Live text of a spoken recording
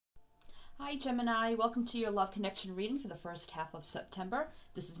Hi Gemini, welcome to your love connection reading for the first half of September.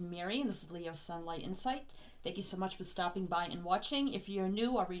 This is Mary and this is Leo Sunlight Insight. Thank you so much for stopping by and watching. If you're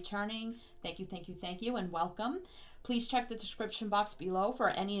new or returning, thank you, and welcome. Please check the description box below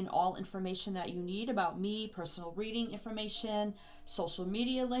for any and all information that you need about me, personal reading information, social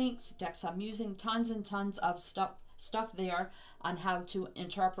media links, decks I'm using, tons and tons of stuff there on how to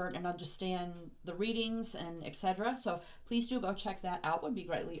interpret and understand the readings and etc. So please do go check that out, would be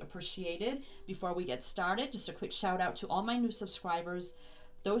greatly appreciated. Before we get started, just a quick shout out to all my new subscribers,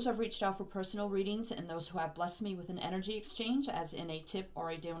 those who have reached out for personal readings, and those who have blessed me with an energy exchange as in a tip or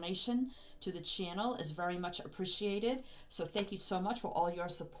a donation to the channel is very much appreciated. So thank you so much for all your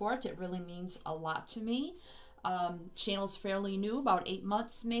support. It really means a lot to me. Channel's fairly new, about 8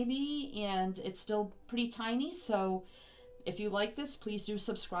 months maybe, and it's still pretty tiny, so if you like this, please do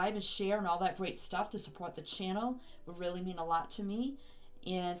subscribe and share and all that great stuff to support the channel. It would really mean a lot to me,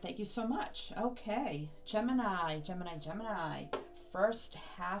 and thank you so much. Okay, Gemini. First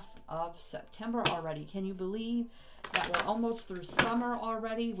half of September already. Can you believe that we're almost through summer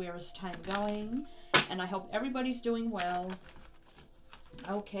already? Where is time going? And I hope everybody's doing well.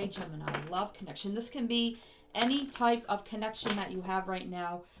 Okay, Gemini, love connection. This can be any type of connection that you have right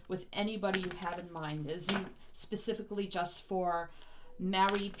now with anybody you have in mind. It isn't specifically just for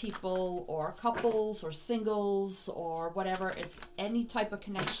married people or couples or singles or whatever. It's any type of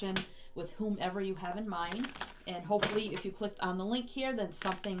connection with whomever you have in mind. And hopefully if you clicked on the link here, then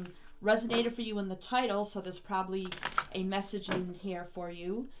something resonated for you in the title. So there's probably a message in here for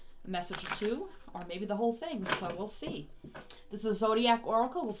you, a message or two, or maybe the whole thing. So we'll see. This is a Zodiac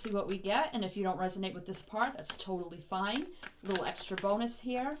Oracle. We'll see what we get. And if you don't resonate with this part, that's totally fine. A little extra bonus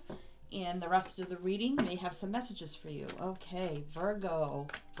here. And the rest of the reading may have some messages for you. Okay, Virgo.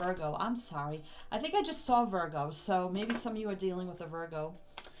 I'm sorry. I think I just saw Virgo. So maybe some of you are dealing with a Virgo.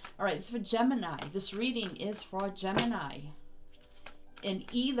 All right, this is for Gemini. This reading is for Gemini. In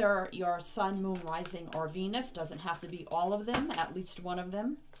either your Sun, Moon, Rising, or Venus. Doesn't have to be all of them. At least one of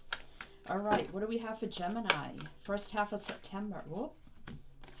them. All right, what do we have for Gemini? First half of September. Whoop,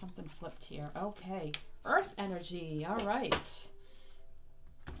 something flipped here. Okay, Earth energy. All right.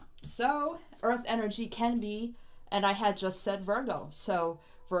 So, Earth energy can be, and I had just said Virgo. So,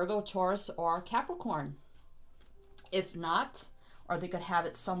 Virgo, Taurus, or Capricorn. If not, or they could have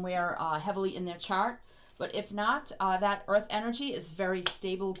it somewhere heavily in their chart. But if not, that Earth energy is very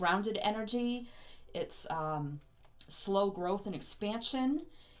stable, grounded energy. It's slow growth and expansion.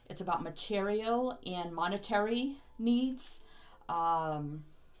 It's about material and monetary needs,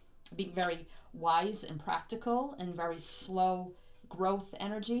 being very wise and practical, and very slow growth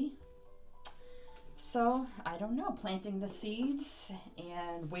energy. So, I don't know, planting the seeds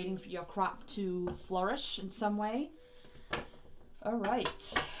and waiting for your crop to flourish in some way. All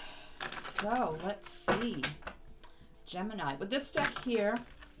right, so let's see. Gemini, with this deck here,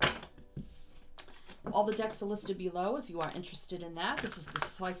 all the decks are listed below if you are interested in that. This is the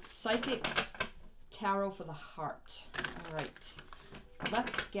Psychic Tarot for the Heart. All right.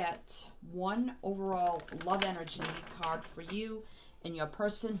 Let's get one overall love energy card for you and your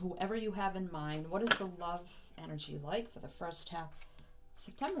person, whoever you have in mind. What is the love energy like for the first half of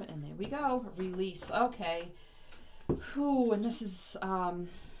September? And there we go. Release. Okay. Whew, and this is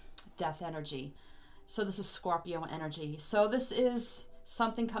death energy. So this is Scorpio energy. So this is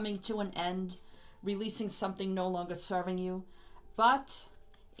something coming to an end, releasing something no longer serving you. But,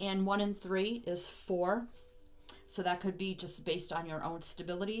 and 1 and 3 is 4. So that could be just based on your own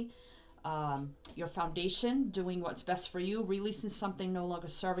stability, your foundation, doing what's best for you, releasing something no longer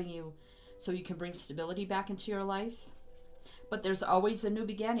serving you so you can bring stability back into your life. But there's always a new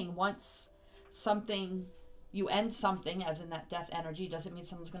beginning. Once you end something, as in that death energy, doesn't mean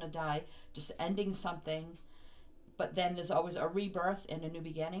someone's going to die, just ending something. But then there's always a rebirth and a new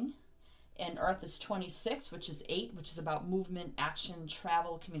beginning. And Earth is 26, which is 8, which is about movement, action,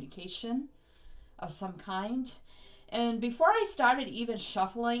 travel, communication of some kind. And before I started even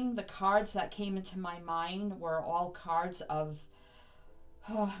shuffling, the cards that came into my mind were all cards of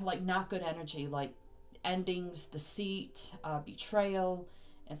like not good energy, like endings, deceit, betrayal,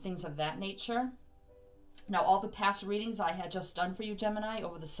 and things of that nature. Now, all the past readings I had just done for you, Gemini,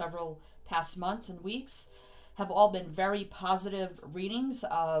 over the several past months and weeks have all been very positive readings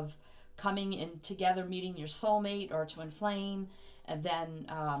of coming in together, meeting your soulmate or to inflame, and then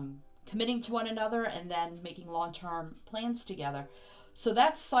committing to one another, and then making long-term plans together. So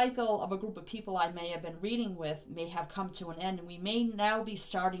that cycle of a group of people I may have been reading with may have come to an end, and we may now be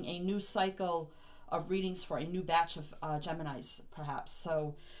starting a new cycle of readings for a new batch of Geminis, perhaps.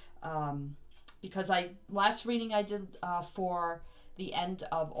 So because last reading I did for the end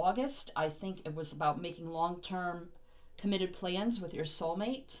of August. I think it was about making long-term committed plans with your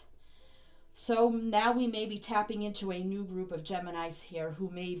soulmate. So now we may be tapping into a new group of Geminis here who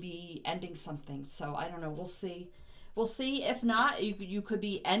may be ending something. So I don't know. We'll see. We'll see. If not, you could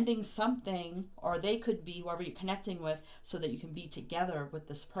be ending something, or they could be, whoever you're connecting with, so that you can be together with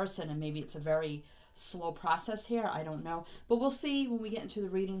this person. And maybe it's a very slow process here. I don't know. But we'll see when we get into the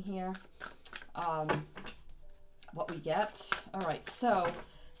reading here what we get. All right. So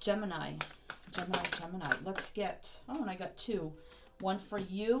Gemini. Let's get, oh, and I got two. One for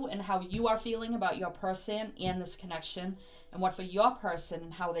you and how you are feeling about your person and this connection. And one for your person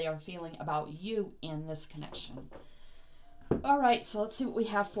and how they are feeling about you and this connection. All right, so let's see what we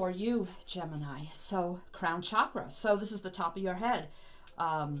have for you, Gemini. So, crown chakra. So this is the top of your head.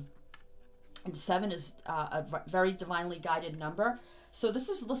 And 7 is a very divinely guided number. So this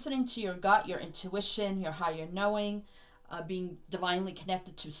is listening to your gut, your intuition, your higher knowing, being divinely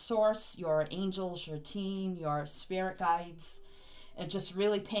connected to source, your angels, your team, your spirit guides, and just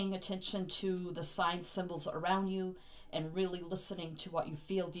really paying attention to the signs, symbols around you, and really listening to what you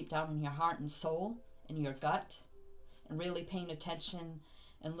feel deep down in your heart and soul, in your gut, and really paying attention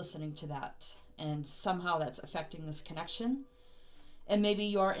and listening to that. And somehow that's affecting this connection. And maybe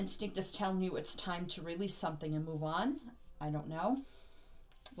your instinct is telling you it's time to release something and move on. I don't know.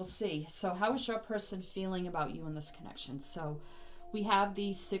 We'll see. So how is your person feeling about you in this connection? So we have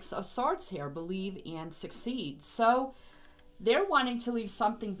the 6 of Swords here, believe and succeed. So they're wanting to leave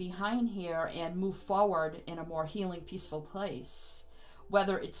something behind here and move forward in a more healing, peaceful place.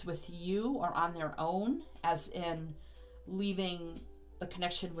 Whether it's with you or on their own, as in leaving the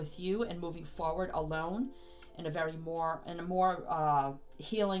connection with you and moving forward alone in a more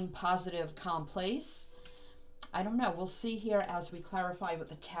healing, positive, calm place. I don't know. We'll see here as we clarify with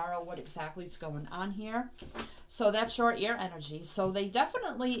the tarot what exactly is going on here. So that's your air energy. So they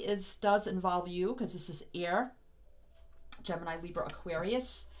definitely does involve you, because this is air. Gemini, Libra,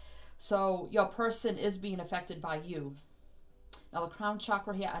 Aquarius. So your person is being affected by you. Now the crown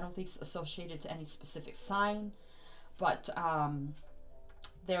chakra here, I don't think it's associated to any specific sign, but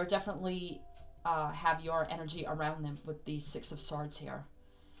they're definitely have your energy around them with the 6 of Swords here.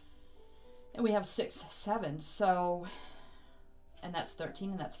 And we have 6, 7. So, and that's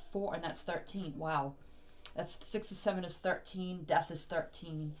 13, and that's 4, and that's 13. Wow. That's 6 and 7 is 13. Death is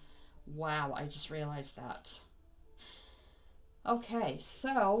 13. Wow, I just realized that. Okay,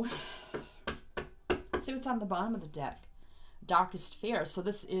 so let's see what's on the bottom of the deck. Darkest Fear. So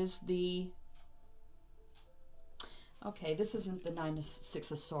this is the... Okay, this isn't the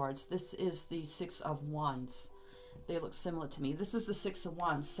 6 of Swords. This is the 6 of Wands. They look similar to me. This is the 6 of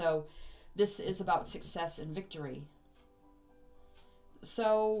Wands. So this is about success and victory.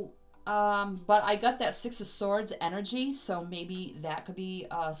 So, but I got that 6 of Swords energy. So maybe that could be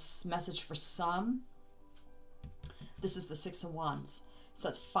a message for some. This is the 6 of Wands. So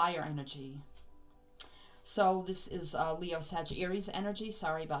that's fire energy. So this is Leo, Sag, Aries energy.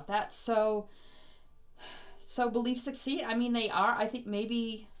 Sorry about that. So belief, succeed. I mean, they are. I think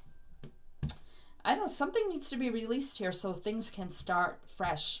maybe, I don't know, something needs to be released here so things can start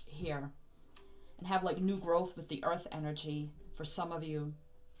fresh here and have like new growth with the earth energy for some of you.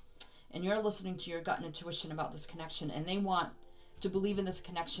 And you're listening to your gut and intuition about this connection, and they want to believe in this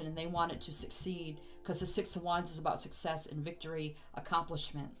connection and they want it to succeed, because the 6 of Wands is about success and victory,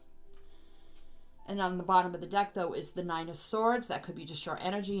 accomplishment. And on the bottom of the deck, though, is the 9 of Swords. That could be just your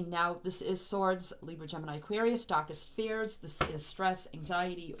energy. Now, this is Swords, Libra, Gemini, Aquarius, darkest fears. This is stress,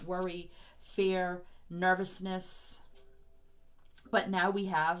 anxiety, worry, fear, nervousness. But now we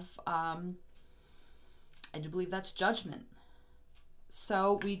have, I do believe that's judgment.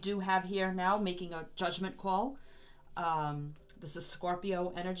 So we do have here now making a judgment call. This is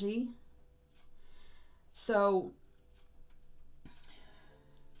Scorpio energy. So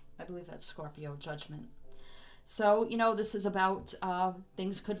I believe that's Scorpio, judgment. So, you know, this is about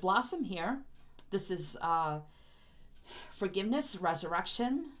things could blossom here. This is forgiveness,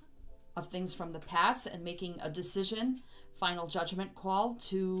 resurrection of things from the past, and making a decision, final judgment call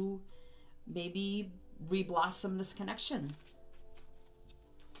to maybe re-blossom this connection.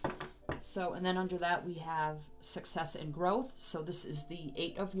 So, and then under that we have success and growth. So this is the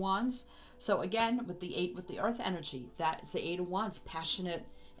 8 of Wands. So again, with the 8, with the earth energy, that is the 8 of Wands, passionate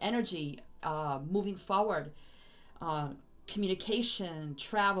energy, moving forward, communication,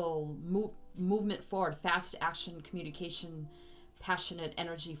 travel, movement forward, fast action, communication, passionate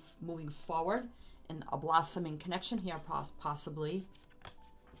energy moving forward, and a blossoming connection here possibly.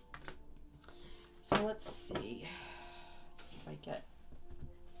 So let's see. Let's see if I get,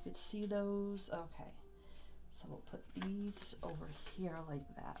 you could see those. Okay. So we'll put these over here like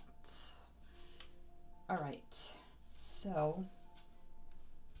that. All right, so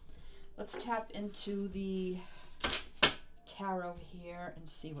let's tap into the tarot here and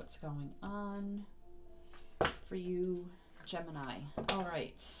see what's going on for you, Gemini. All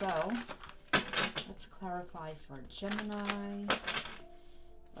right, so let's clarify for Gemini.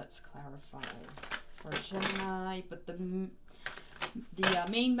 Let's clarify for Gemini, but the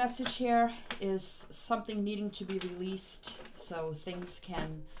main message here is something needing to be released so things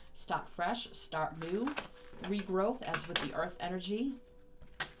can start fresh, start new, regrowth, as with the earth energy.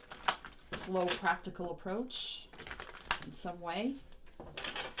 Slow, practical approach in some way.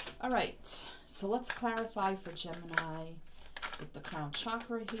 All right, so let's clarify for Gemini with the crown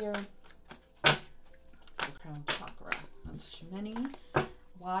chakra here. The crown chakra, that's too many.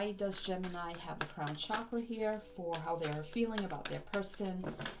 Why does Gemini have the crown chakra here for how they are feeling about their person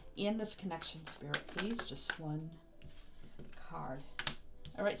and this connection, Spirit, please? Just one card.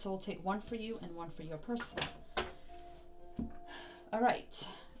 All right, so we'll take one for you and one for your person. All right,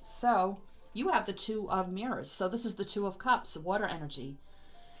 so you have the Two of Mirrors. So this is the Two of Cups, water energy.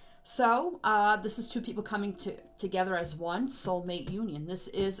 So this is two people coming together as one, soulmate union. This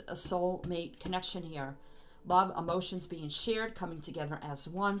is a soulmate connection here. Love, emotions being shared, coming together as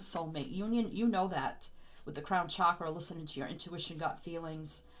one, soulmate union. You know that with the crown chakra, listening to your intuition, gut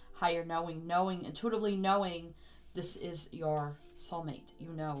feelings, higher knowing, intuitively knowing this is your soulmate,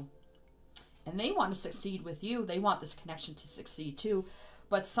 you know. And they want to succeed with you. They want this connection to succeed too.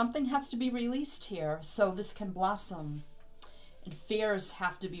 But something has to be released here so this can blossom. And fears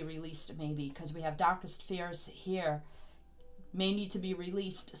have to be released maybe, because we have darkest fears here. May need to be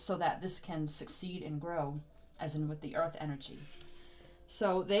released so that this can succeed and grow, as in with the earth energy.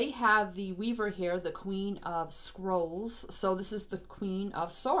 So they have the Weaver here, the Queen of Scrolls. So this is the Queen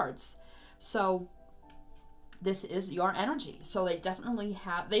of Swords. So this is your energy. So they definitely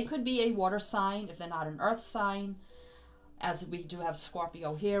have, they could be a water sign if they're not an earth sign, as we do have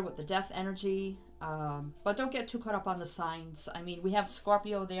Scorpio here with the death energy. But don't get too caught up on the signs. I mean, we have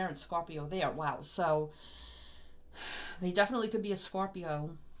Scorpio there and Scorpio there. Wow. So they definitely could be a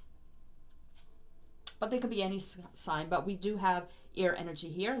Scorpio, but they could be any sign. But we do have air energy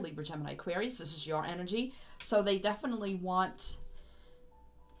here, Libra, Gemini, Aquarius. This is your energy. So they definitely want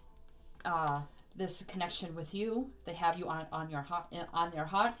this connection with you. They have you on your heart, on their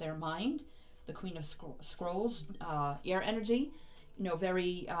heart, their mind. The Queen of Scrolls, air energy. You know,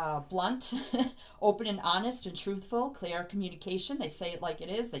 very blunt, open and honest and truthful, clear communication. They say it like it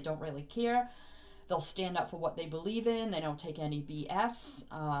is. They don't really care. They'll stand up for what they believe in. They don't take any BS.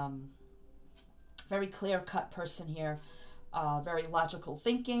 Very clear-cut person here. Very logical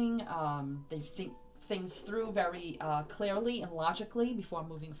thinking. They think things through very clearly and logically before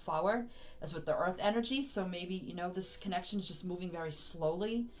moving forward, as with the earth energy. So maybe, you know, this connection is just moving very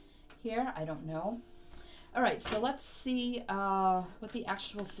slowly here. I don't know. All right, so let's see what the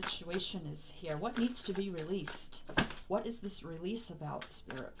actual situation is here. What needs to be released? What is this release about,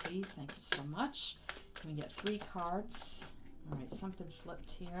 Spirit, please? Thank you so much. Can we get 3 cards? All right, something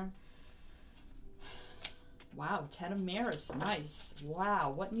flipped here. Wow, 10 of Mirrors, nice.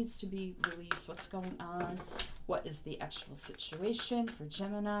 Wow, what needs to be released? What's going on? What is the actual situation for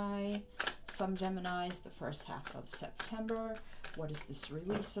Gemini? Some Geminis, the first half of September. What is this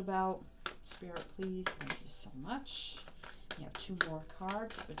release about? Spirit, please. Thank you so much. We have 2 more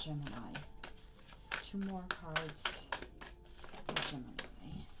cards for Gemini. 2 more cards for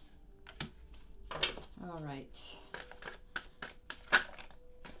Gemini. All right.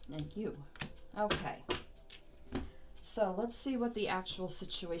 Thank you. Okay. So let's see what the actual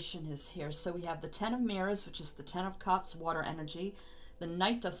situation is here. So we have the 10 of Mirrors, which is the 10 of Cups, water energy. The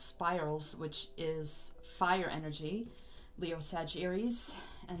Knight of Spirals, which is fire energy, Leo, Sagittarius.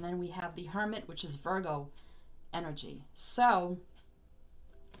 And then we have the Hermit, which is Virgo energy. So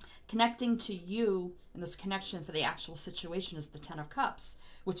connecting to you in this connection for the actual situation is the 10 of Cups,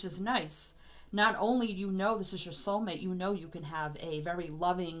 which is nice. Not only do you know this is your soulmate, you know you can have a very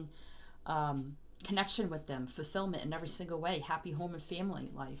loving connection with them, fulfillment in every single way, happy home and family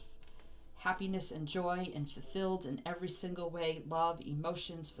life, happiness and joy and fulfilled in every single way, love,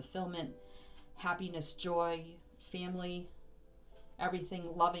 emotions, fulfillment, happiness, joy, family, everything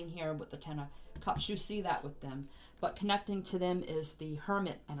loving here with the 10 of Cups. You see that with them. But connecting to them is the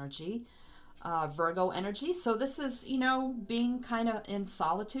Hermit energy, Virgo energy. So this is, you know, being kind of in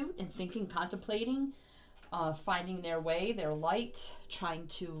solitude and thinking, contemplating, finding their way, their light, trying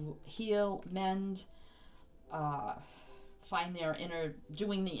to heal, mend, find their inner,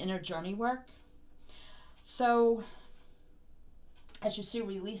 doing the inner journey work. So as you see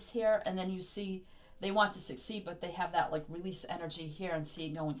release here, and then you see They want to succeed, but they have that like release energy here, and see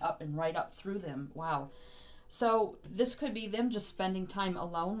it going up and right up through them. Wow. So this could be them just spending time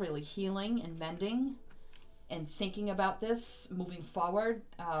alone, really healing and mending and thinking about this, moving forward.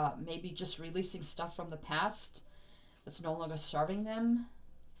 Maybe just releasing stuff from the past that's no longer serving them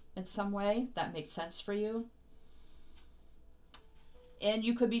in some way. That makes sense for you. And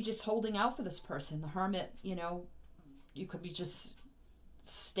you could be just holding out for this person. The Hermit, you know, you could be just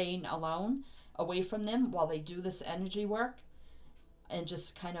staying alone, away from them while they do this energy work, and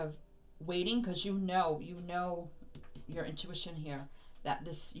just kind of waiting, because you know your intuition here, that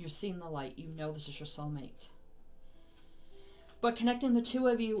this, you've seen the light, you know this is your soulmate. But connecting the two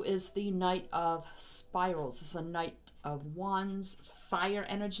of you is the Knight of Spirals. This is a Knight of Wands, fire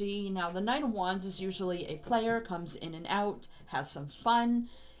energy. Now, the Knight of Wands is usually a player, comes in and out, has some fun.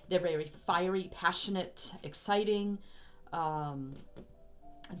 They're very fiery, passionate, exciting,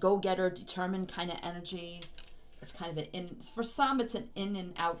 go-getter, determined kind of energy. It's kind of an for some, it's an in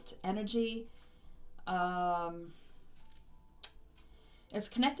and out energy. It's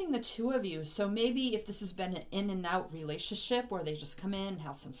connecting the two of you. So maybe if this has been an in and out relationship where they just come in,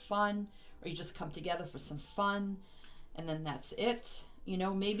 have some fun, or you just come together for some fun, and then that's it. You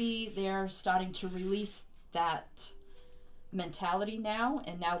know, maybe they're starting to release that mentality now,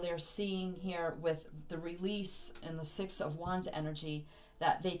 and now they're seeing here with the release and the Six of Wands energy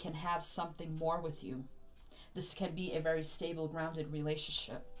that they can have something more with you. This can be a very stable, grounded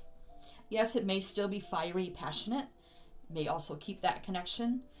relationship. Yes, it may still be fiery, passionate. It may also keep that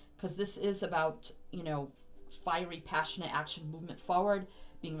connection, because this is about, you know, fiery, passionate action, movement forward,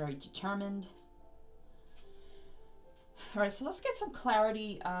 being very determined. All right, so let's get some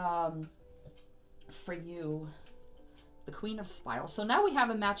clarity for you. The Queen of Spirals. So now we have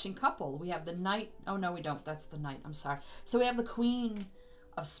a matching couple. We have the Knight. Oh, no, we don't. That's the Knight. I'm sorry. So we have the Queen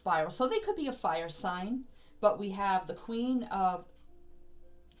of Spirals. So they could be a fire sign, but we have the Queen of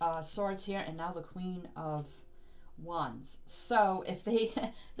Swords here, and now the Queen of Wands. So if they,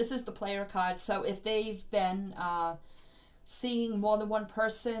 this is the player card. So if they've been seeing more than one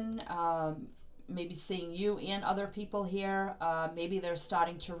person, maybe seeing you and other people here, maybe they're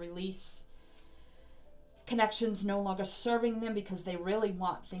starting to release connections no longer serving them because they really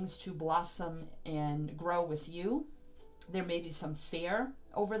want things to blossom and grow with you. There may be some fear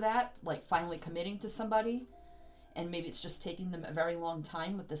over that, like finally committing to somebody, and maybe it's just taking them a very long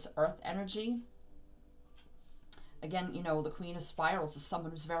time with this earth energy. Again, you know, the Queen of Spirals is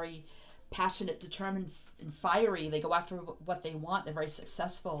someone who's very passionate, determined, and fiery. They go after what they want. They're very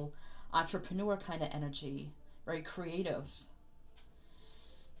successful, entrepreneur kind of energy, very creative.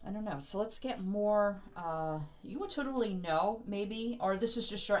 I don't know. So let's get more. You intuitively know, maybe, or this is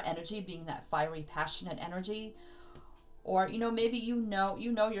just your energy being that fiery, passionate energy. Or, you know, maybe you know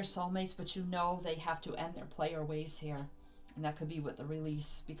your soulmates, but you know they have to end their player ways here. And that could be with the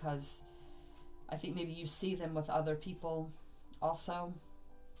release, because I think maybe you see them with other people also.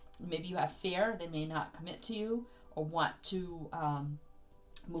 Maybe you have fear. They may not commit to you or want to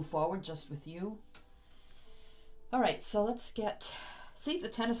move forward just with you. All right, so let's get... See, the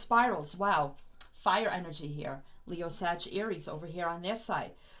Ten of Spirals. Wow. Fire energy here. Leo, Sag, Aries over here on their side.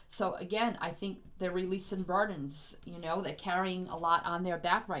 So again, I think they're releasing burdens. You know, they're carrying a lot on their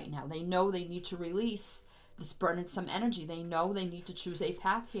back right now. They know they need to release this burdensome energy. They know they need to choose a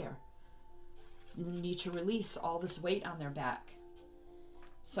path here. They need to release all this weight on their back.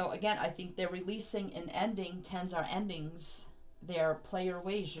 So again, I think they're releasing and ending. Tens are endings. They're player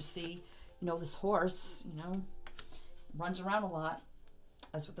ways. You see, you know, this horse, you know, runs around a lot,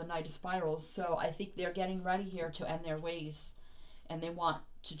 as with the Knight of Spirals. So I think they're getting ready here to end their ways, and they want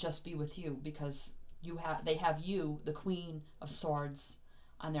to just be with you, because they have you, the Queen of Swords,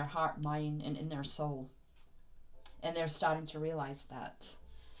 on their heart, mind, and in their soul. And they're starting to realize that.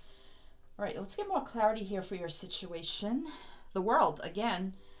 All right, let's get more clarity here for your situation. The World,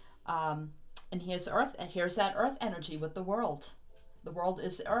 again, and here's Earth, and here's that Earth energy with the World. The World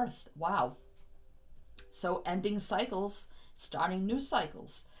is Earth. Wow. So ending cycles, starting new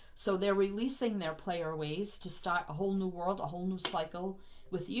cycles. So they're releasing their player ways to start a whole new world, a whole new cycle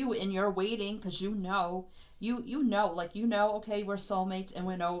with you, and you're waiting, because you know, okay, we're soulmates, and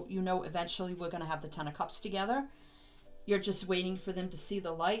you know eventually we're going to have the Ten of Cups together. You're just waiting for them to see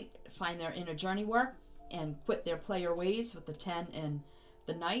the light, find their inner journey work, and quit their player ways with the 10 and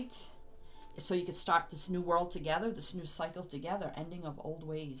the Knight, so you can start this new world together, this new cycle together, ending of old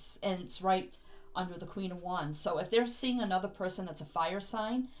ways. And it's right under the Queen of Wands. So if they're seeing another person that's a fire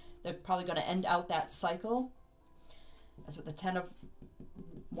sign, they're probably going to end out that cycle, as with the 10 of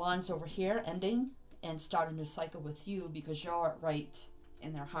Wands over here, ending, and start a new cycle with you, because you're right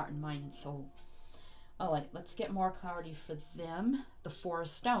in their heart and mind and soul. All right, let's get more clarity for them. The Four of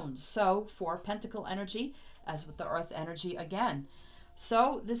Stones. So, Four Pentacle energy, as with the Earth energy again.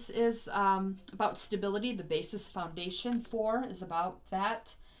 So, this is about stability, the basis, foundation. Four is about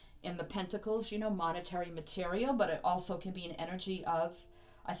that. And the Pentacles, you know, monetary, material, but it also can be an energy of,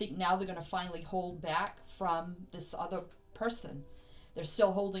 I think now they're going to finally hold back from this other person. They're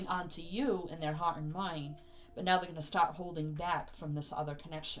still holding on to you in their heart and mind, but now they're going to start holding back from this other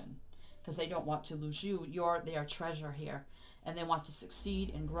connection because they don't want to lose you. You're their treasure here, and they want to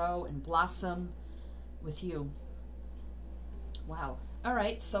succeed and grow and blossom with you. Wow. All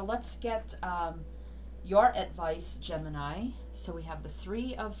right, so let's get your advice, Gemini. So we have the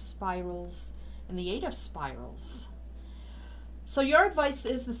Three of Spirals and the Eight of Spirals. So your advice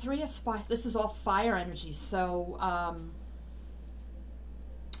is the Three of Spirals. This is all fire energy. So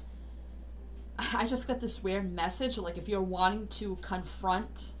I just got this weird message, like if you're wanting to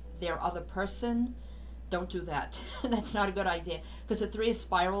confront their other person, don't do that. That's not a good idea, because the Three of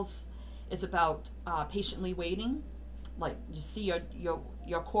Spirals is about patiently waiting. Like you see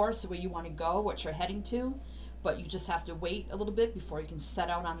your course, where you want to go, what you're heading to, but you just have to wait a little bit before you can set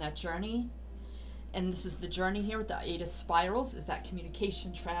out on that journey. And this is the journey here with the Eight of Spirals, is that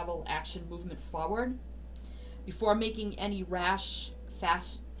communication, travel, action, movement forward. Before making any rash,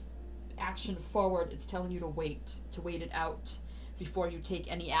 fast action forward, it's telling you to wait it out before you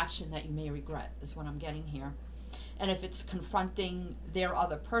take any action that you may regret, is what I'm getting here. And if it's confronting their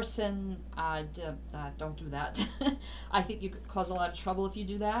other person, don't do that. I think you could cause a lot of trouble if you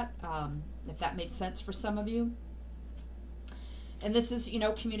do that, if that makes sense for some of you. And this is, you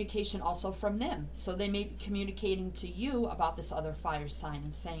know, communication also from them. So they may be communicating to you about this other fire sign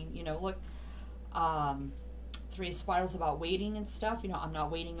and saying, you know, look, Three of Spirals about waiting and stuff. You know, I'm not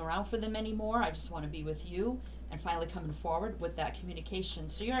waiting around for them anymore. I just want to be with you, and finally coming forward with that communication.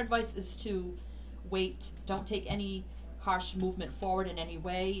 So your advice is to wait. Don't take any harsh movement forward in any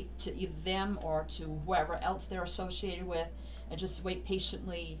way to either them or to whoever else they're associated with, and just wait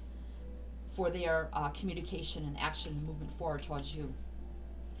patiently for their communication and action and movement forward towards you.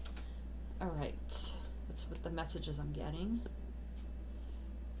 All right, that's what the messages I'm getting.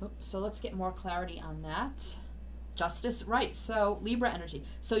 Oops, so let's get more clarity on that. Justice, right, so Libra energy.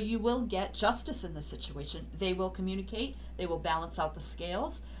 So you will get justice in this situation. They will communicate, they will balance out the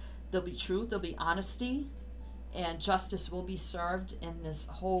scales, there'll be truth, there'll be honesty, and justice will be served in this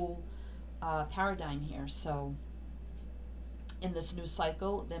whole paradigm here. So in this new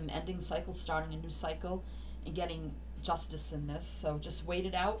cycle, them ending cycle, starting a new cycle, and getting justice in this. So just wait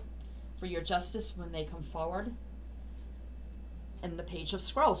it out for your justice when they come forward. And the Page of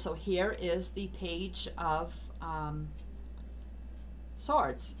Scrolls. So here is the Page of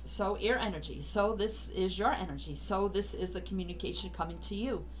Swords. So air energy. So this is your energy. So this is the communication coming to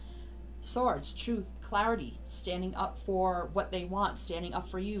you. Swords, truth, clarity, standing up for what they want, standing up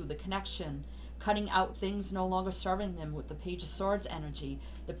for you, the connection, cutting out things no longer serving them with the Page of Swords energy.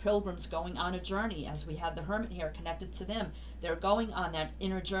 The pilgrims going on a journey, as we had the Hermit here connected to them. They're going on that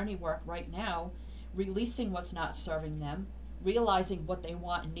inner journey work right now, releasing what's not serving them, realizing what they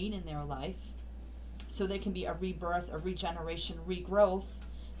want and need in their life, so there can be a rebirth, a regeneration, regrowth,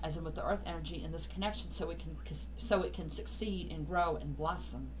 as in with the Earth energy in this connection, so it can succeed and grow and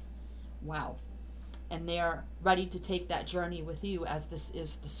blossom. Wow. And they're ready to take that journey with you, as this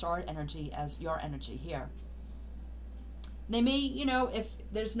is the Sword energy, as your energy here. They may, you know, if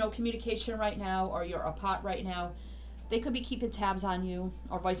there's no communication right now, or you're apart right now, they could be keeping tabs on you,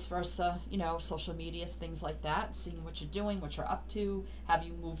 or vice versa, you know, social media, things like that, seeing what you're doing, what you're up to. Have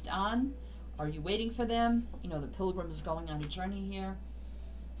you moved on? Are you waiting for them? You know, the pilgrim is going on a journey here.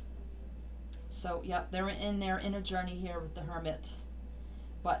 So, yeah, they're in their inner journey here with the Hermit.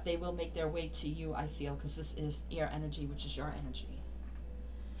 But they will make their way to you, I feel, because this is air energy, which is your energy.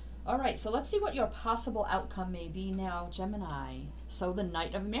 All right, so let's see what your possible outcome may be now, Gemini. So the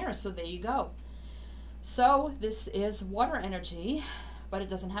Knight of Mirrors, so there you go. So this is water energy, but it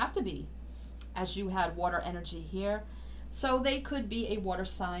doesn't have to be, as you had water energy here. So they could be a water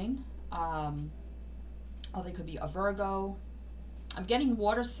sign, or they could be a Virgo. I'm getting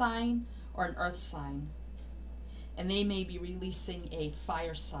water sign or an earth sign. And they may be releasing a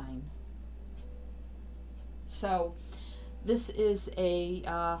fire sign. So this is a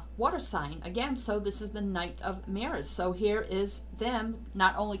water sign again. So this is the Knight of Mirrors. So here is them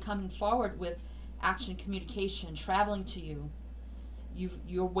not only coming forward with action, communication, traveling to you.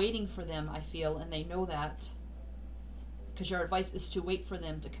 You're waiting for them, I feel, and they know that, because your advice is to wait for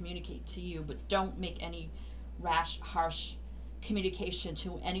them to communicate to you, but don't make any rash, harsh communication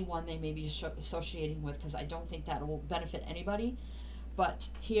to anyone they may be associating with, because I don't think that will benefit anybody. But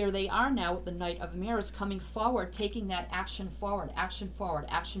here they are now with the Knight of Mirrors coming forward, taking that action forward, action forward,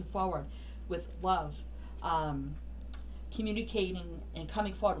 action forward with love. Communicating and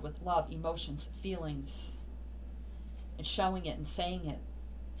coming forward with love, emotions, feelings, and showing it and saying it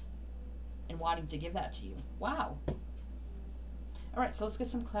and wanting to give that to you. Wow. All right, so let's get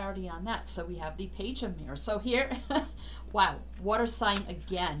some clarity on that. So we have the Page of Mirrors. So here, wow, water sign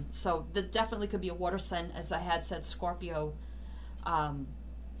again. So that definitely could be a water sign, as I had said, Scorpio.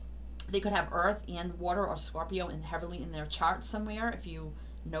 They could have Earth and water or Scorpio in heavily in their chart somewhere, if you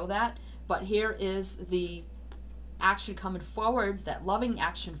know that. But here is the action coming forward, that loving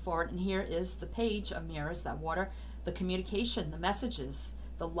action forward, and here is the Page of Mirrors, that water, the communication, the messages,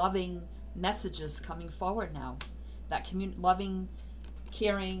 the loving messages coming forward now. That loving,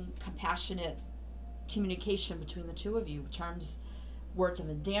 caring, compassionate communication between the two of you, terms, words of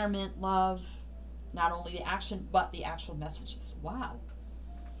endearment, love, not only the action, but the actual messages. Wow.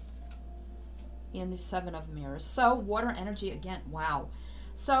 And the Seven of Mirrors. So, water energy again. Wow.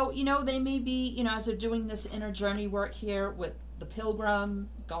 So, you know, they may be, you know, as they're doing this inner journey work here with the pilgrim,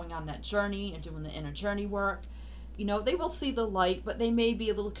 going on that journey and doing the inner journey work, you know, they will see the light, but they may be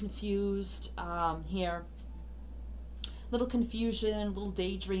a little confused here. Little confusion, little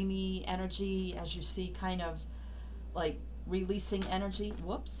daydreamy energy, as you see, kind of like releasing energy.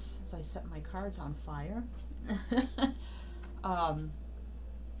 Whoops, as I set my cards on fire.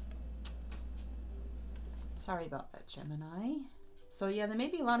 Sorry about that, Gemini. So yeah, there may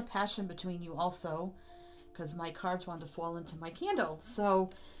be a lot of passion between you also, because my cards wanted to fall into my candle. So,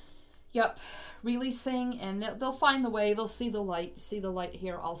 yep, releasing, and they'll find the way. They'll see the light. See the light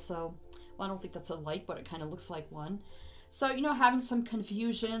here also. Well, I don't think that's a light, but it kind of looks like one. So, you know, having some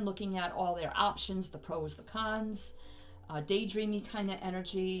confusion, looking at all their options, the pros, the cons, daydreamy kind of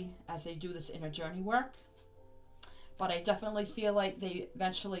energy as they do this inner journey work. But I definitely feel like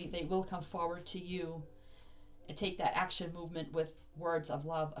eventually they will come forward to you and take that action movement with words of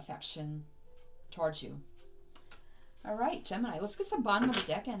love, affection towards you. All right, Gemini, let's get some bottom of the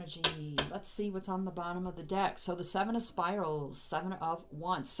deck energy. Let's see what's on the bottom of the deck. So the Seven of Spirals, Seven of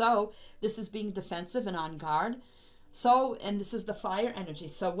Wands. So this is being defensive and on guard. So, and this is the fire energy.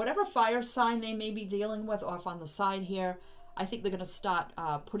 So whatever fire sign they may be dealing with off on the side here, I think they're going to start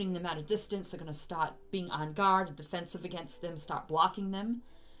putting them at a distance. They're going to start being on guard, defensive against them, start blocking them.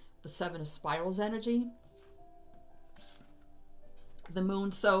 The Seven of Spirals energy. The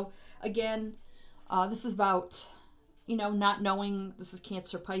Moon. So again, this is about, you know, not knowing. This is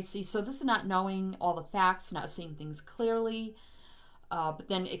Cancer, Pisces. So this is not knowing all the facts, not seeing things clearly. But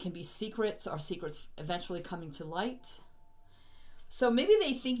then it can be secrets, or secrets eventually coming to light. So maybe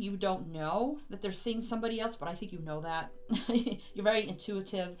they think you don't know that they're seeing somebody else, but I think you know that. You're very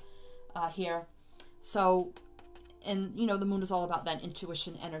intuitive here. So, and you know, the Moon is all about that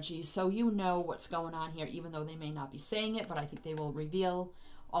intuition energy. So you know what's going on here, even though they may not be saying it, but I think they will reveal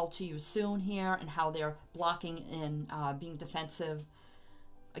all to you soon here, and how they're blocking and being defensive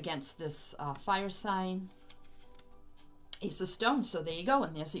against this fire sign. Ace of Stones, so there you go,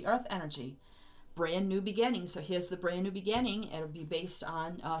 and there's the Earth energy. Brand new beginning. So here's the brand new beginning. It'll be based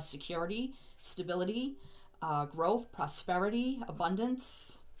on security, stability, growth, prosperity,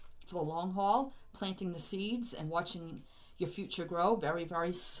 abundance for the long haul, planting the seeds and watching your future grow. Very,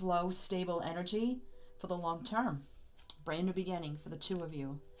 very slow, stable energy for the long term. Brand new beginning for the two of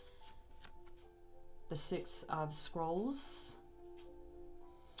you. The Six of Scrolls,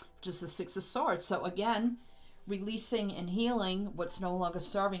 just the Six of Swords. So again, releasing and healing what's no longer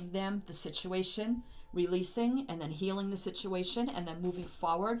serving them, the situation, releasing and then healing the situation, and then moving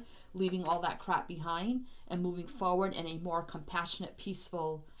forward, leaving all that crap behind and moving forward in a more compassionate,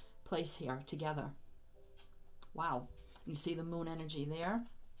 peaceful place here together. Wow. You see the Moon energy there?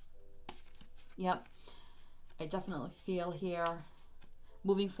 Yep. I definitely feel here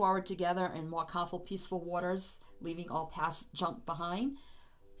moving forward together in more calmful, peaceful waters, leaving all past junk behind.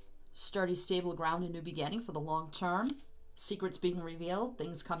 Sturdy, stable ground, a new beginning for the long term. Secrets being revealed,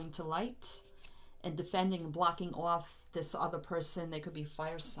 things coming to light, and defending and blocking off this other person. They could be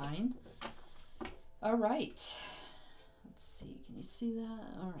fire sign. All right. Let's see. Can you see that?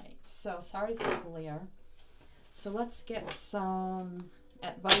 All right. So sorry for the glare. So let's get some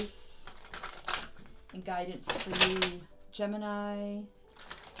advice and guidance for you, Gemini.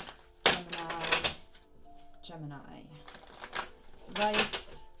 Gemini.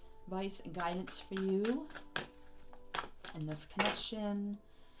 Advice and guidance for you in this connection,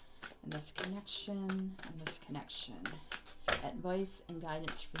 and this connection, and this connection. Advice and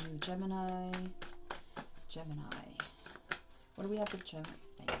guidance for you, Gemini. What do we have for Gemini?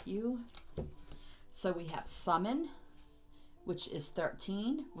 Thank you. So we have summon, which is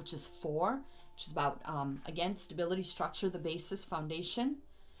 13, which is 4, which is about, again, stability, structure, the basis, foundation.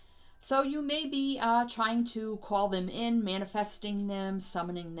 So you may be trying to call them in, manifesting them,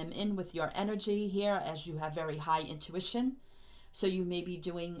 summoning them in with your energy here, as you have very high intuition. So you may be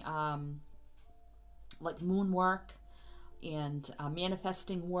doing like moon work and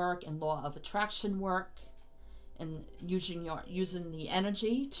manifesting work and law of attraction work, and using the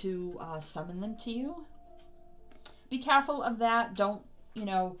energy to summon them to you. Be careful of that. Don't, you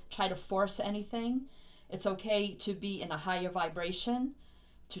know, try to force anything. It's okay to be in a higher vibration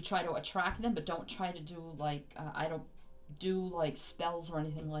to try to attract them, but don't try to do like, I don't do like spells or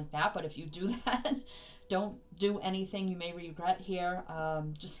anything like that, but if you do that, don't do anything you may regret here.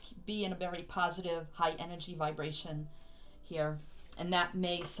 Just be in a very positive, high energy vibration here, and that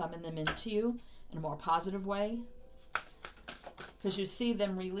may summon them into you in a more positive way, because you see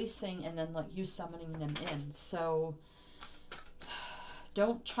them releasing and then like you summoning them in. So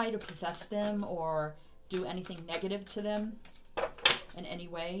don't try to possess them or do anything negative to them in any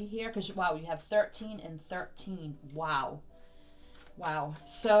way here, because wow, you have 13 and 13. Wow.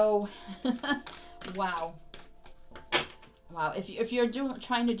 So wow. If you're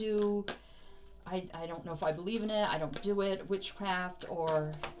trying to do, I don't know if I believe in it, I don't do it, witchcraft,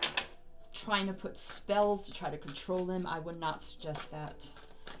 or trying to put spells to try to control them, I would not suggest that.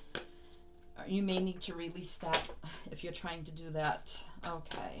 You may need to release that if you're trying to do that.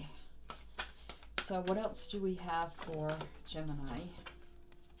 Okay. So what else do we have for Gemini?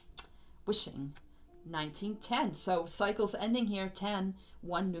 Wishing. 1910. So cycles ending here. 10.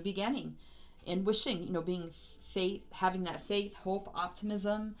 1 new beginning. And wishing, you know, being faith, having that faith, hope,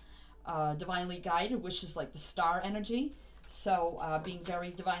 optimism, divinely guided. Wish is like the star energy. So being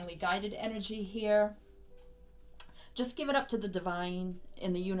very divinely guided energy here. Just give it up to the divine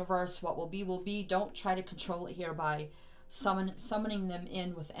in the universe. What will be, will be. Don't try to control it here by summoning them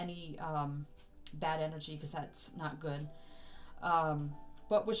in with any bad energy, because that's not good.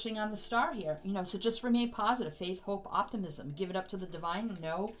 But wishing on the star here, you know, so just remain positive, faith, hope, optimism. Give it up to the divine and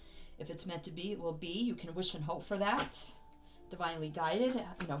know if it's meant to be, it will be. You can wish and hope for that. Divinely guided,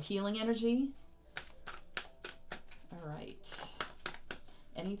 you know, healing energy. All right.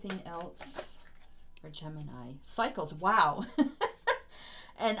 Anything else for Gemini? Cycles, wow.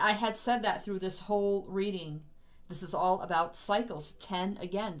 And I had said that through this whole reading. This is all about cycles. 10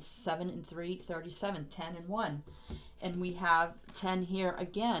 again, 7 and 3, 37, 10 and 1. And we have 10 here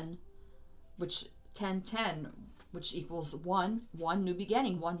again, which 10, 10, which equals 1, 1 new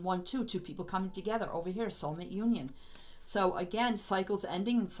beginning, 1, 1, 2, 2 people coming together over here, soulmate union. So again, cycles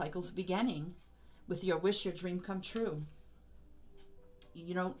ending and cycles beginning. With your wish, your dream come true.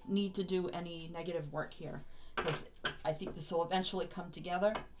 You don't need to do any negative work here, because I think this will eventually come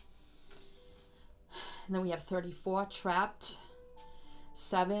together. And then we have 34, trapped.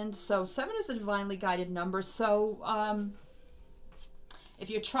 7. So 7 is a divinely guided number. So if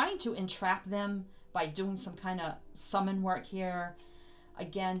you're trying to entrap them by doing some kind of summon work here,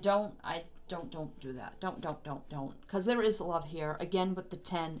 again, don't do that. Don't. Because there is love here. Again, with the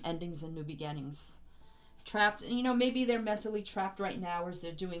 10, endings and new beginnings. Trapped, and you know, maybe they're mentally trapped right now as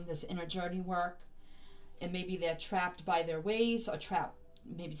they're doing this inner journey work. And maybe they're trapped by their ways, or trapped.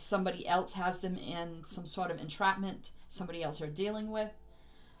 Maybe somebody else has them in some sort of entrapment. Somebody else are dealing with.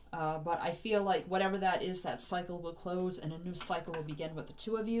 But I feel like whatever that is, that cycle will close and a new cycle will begin with the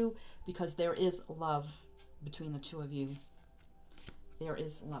two of you, because there is love between the two of you. There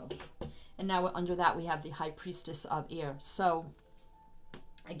is love. And now under that we have the High Priestess of Air. So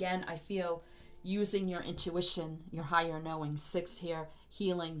again, I feel using your intuition, your higher knowing. 6 here,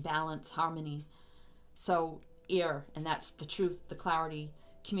 healing, balance, harmony. So Air, and that's the truth, the clarity,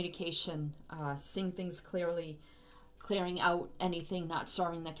 communication, seeing things clearly, clearing out anything, not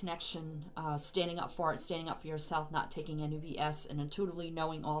starving the connection, standing up for it, standing up for yourself, not taking any BS, and intuitively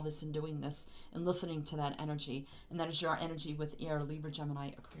knowing all this and doing this and listening to that energy. And that is your energy with Air, Libra,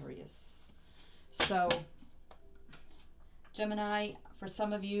 Gemini, Aquarius. So Gemini, for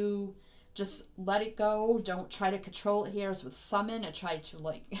some of you, just let it go. Don't try to control it here. As with summon, or try to,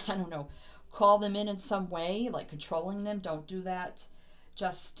 like, I don't know, call them in some way, like controlling them. Don't do that.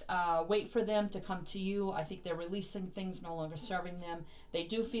 Just wait for them to come to you. I think they're releasing things no longer serving them. They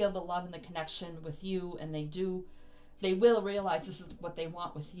do feel the love and the connection with you, and they will realize this is what they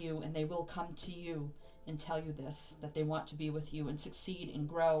want with you, and they will come to you and tell you this, that they want to be with you and succeed and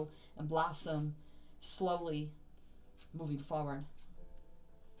grow and blossom slowly moving forward.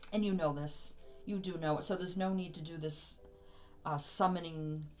 And you know this. You do know it. So there's no need to do this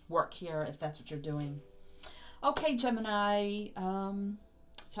summoning work here if that's what you're doing. Okay, Gemini.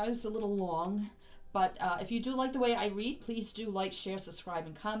 Sorry, this is a little long, But if you do like the way I read, please do like, share, subscribe,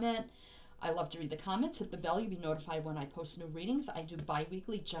 and comment. I love to read the comments. Hit the bell. You'll be notified when I post new readings. I do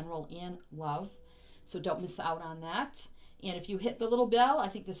bi-weekly, general, and love. So don't miss out on that. And if you hit the little bell, I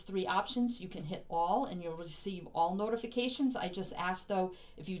think there's 3 options. You can hit all and you'll receive all notifications. I just ask, though,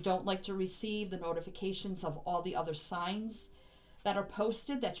 if you don't like to receive the notifications of all the other signs that are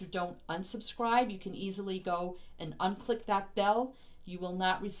posted, that you don't unsubscribe. You can easily go and unclick that bell. You will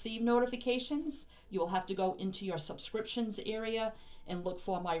not receive notifications. You will have to go into your subscriptions area and look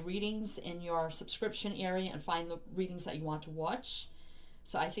for my readings in your subscription area and find the readings that you want to watch.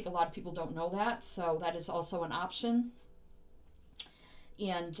 So I think a lot of people don't know that. So that is also an option.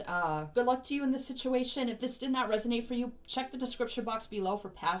 And good luck to you in this situation. If this did not resonate for you, check the description box below for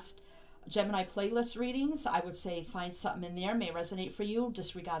past Gemini playlist readings. I would say find something in there may resonate for you.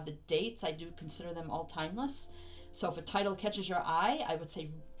 Disregard the dates. I do consider them all timeless. So if a title catches your eye, I would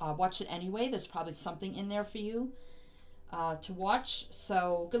say watch it anyway. There's probably something in there for you to watch.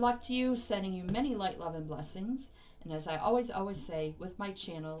 So good luck to you. Sending you many light, love, and blessings. And as I always say with my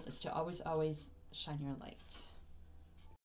channel is to always shine your light.